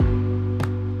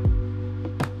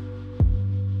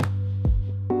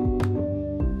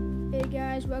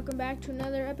back to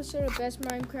another episode of Best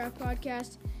Minecraft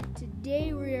Podcast.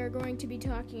 Today we are going to be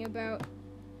talking about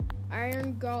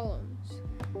iron golems.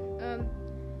 We're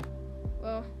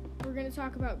going to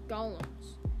talk about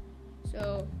golems.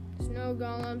 So, snow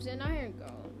golems and iron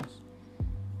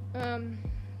golems.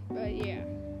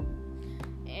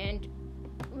 And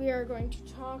we are going to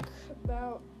talk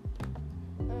about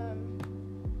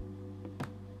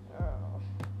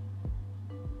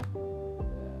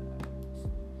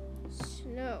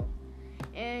snow.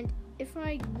 And if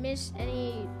I miss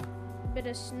any bit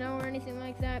of snow or anything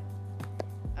like that,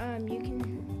 you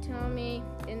can tell me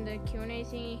in the Q&A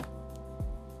thingy.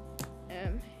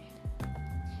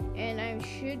 And I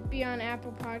should be on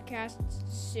Apple Podcasts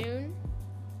soon,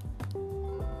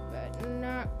 but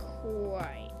not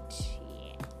quite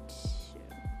yet.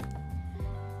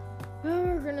 Well,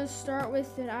 we're gonna start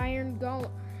with the iron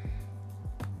golem.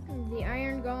 The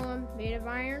iron golem made of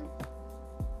iron.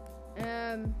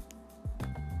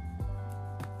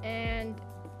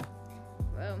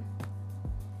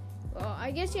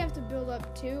 I guess you have to build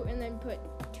up two and then put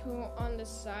two on the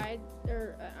side,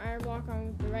 or an iron block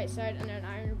on the right side and an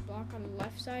iron block on the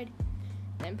left side.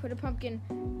 Then put a carved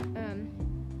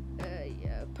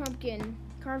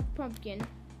pumpkin,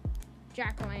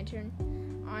 jack-o'-lantern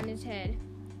on his head.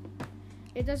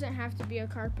 It doesn't have to be a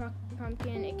carved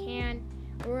pumpkin, it can,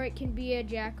 or it can be a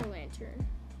jack-o'-lantern.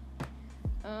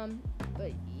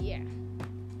 But yeah.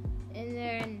 And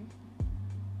then,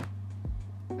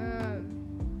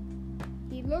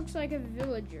 he looks like a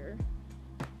villager.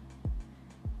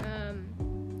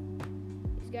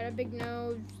 He's got a big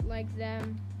nose like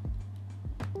them.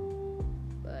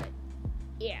 But,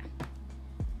 yeah.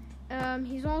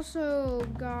 He's also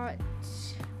got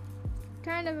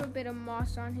kind of a bit of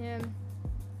moss on him.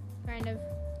 Kind of.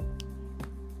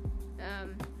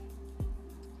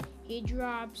 He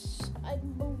drops, I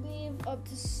believe, up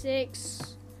to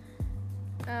 6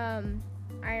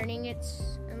 iron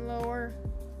ingots and lower.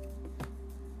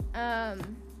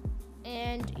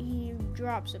 And he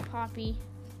drops a poppy.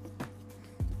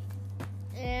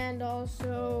 And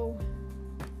also,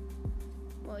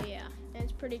 and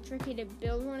it's pretty tricky to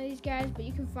build one of these guys, but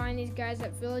you can find these guys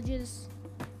at villages.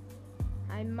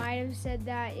 I might have said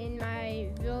that in my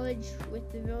village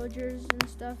with the villagers and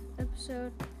stuff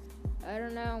episode. I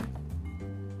don't know,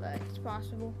 but it's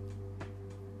possible.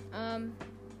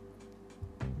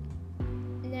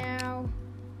 Now,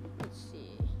 let's see.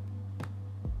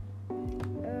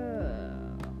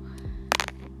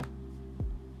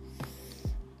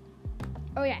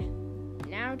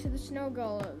 Now to the snow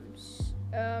golems.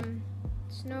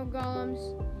 Snow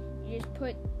golems, you just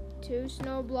put 2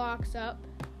 snow blocks up.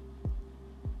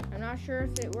 I'm not sure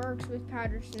if it works with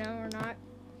powdered snow or not,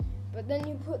 but then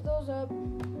you put those up,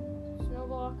 snow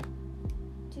block,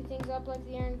 2 things up like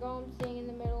the iron golem thing in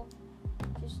the middle,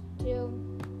 just 2,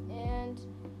 and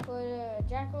put a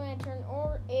jack-o'-lantern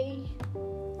or a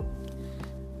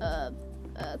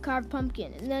carved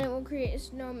pumpkin, and then it will create a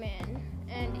snowman,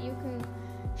 and you can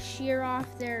shear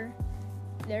off their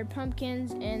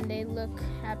pumpkins, and they look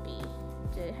happy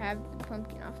to have the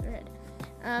pumpkin off their head.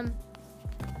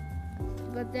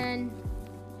 But then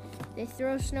they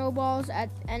throw snowballs at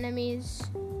enemies.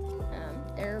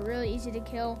 They're really easy to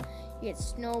kill. You get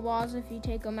snowballs if you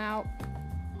take them out.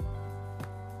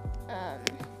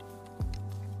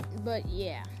 But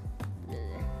yeah.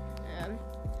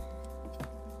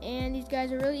 And these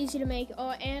guys are really easy to make.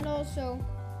 Oh, and also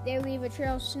they leave a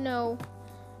trail of snow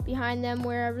behind them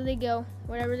wherever they go,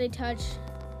 whatever they touch.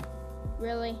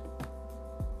 Really.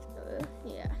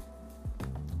 Yeah.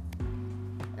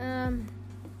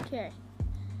 Okay.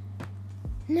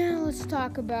 Now let's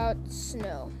talk about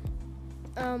snow.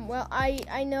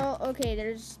 I know,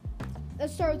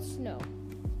 let's start with snow.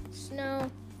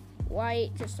 Snow,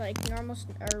 white, just like normal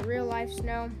or real life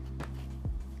snow.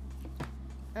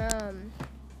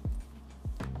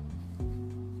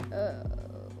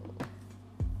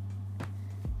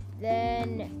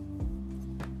 Then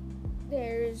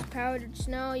there's powdered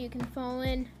snow you can fall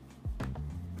in.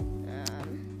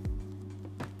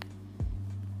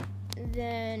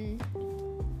 Then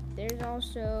there's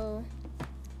also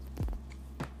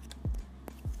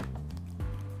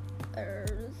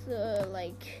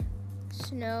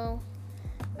snow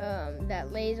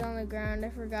that lays on the ground. I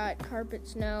forgot, carpet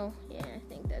snow. Yeah, I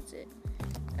think that's it.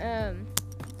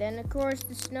 Then of course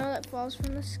the snow that falls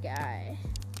from the sky.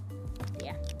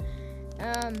 Yeah.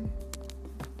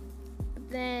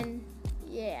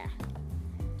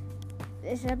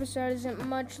 This episode isn't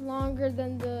much longer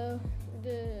than the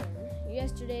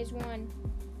yesterday's one,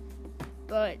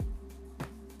 but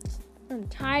I'm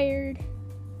tired.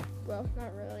 Well,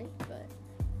 not really, but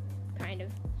kind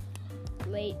of.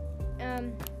 late.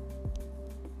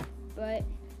 But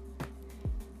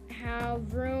how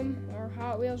Vroom or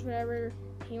Hot Wheels, whatever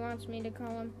he wants me to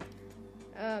call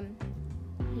him,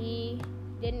 he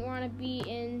didn't want to be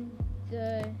in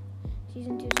the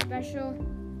season 2 special,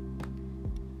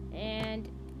 and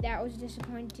that was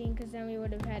disappointing because then we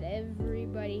would have had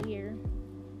everybody here,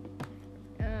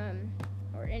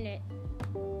 or in it.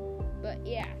 But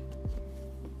yeah,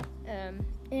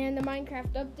 and the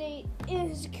Minecraft update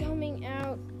is coming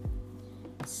out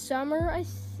summer, I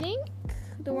think.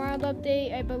 The wild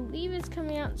update, I believe, is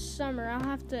coming out in summer. I'll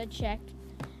have to check.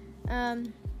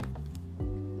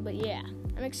 But yeah,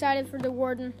 I'm excited for the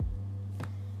warden.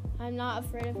 I'm not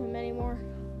afraid of him anymore.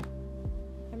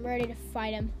 I'm ready to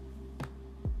fight him.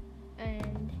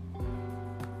 And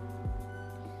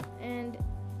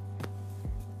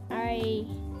I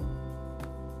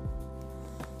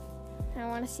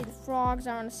want to see the frogs.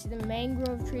 I want to see the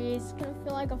mangrove trees. It's going to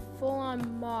feel like a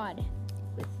full-on mod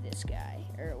with this guy,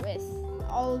 or with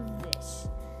all of this.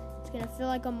 It's going to feel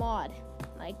like a mod.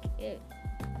 Like it,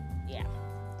 yeah.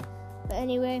 But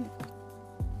anyway,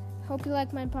 hope you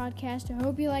like my podcast. I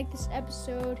hope you like this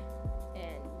episode.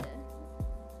 And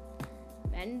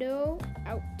Mendo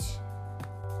out.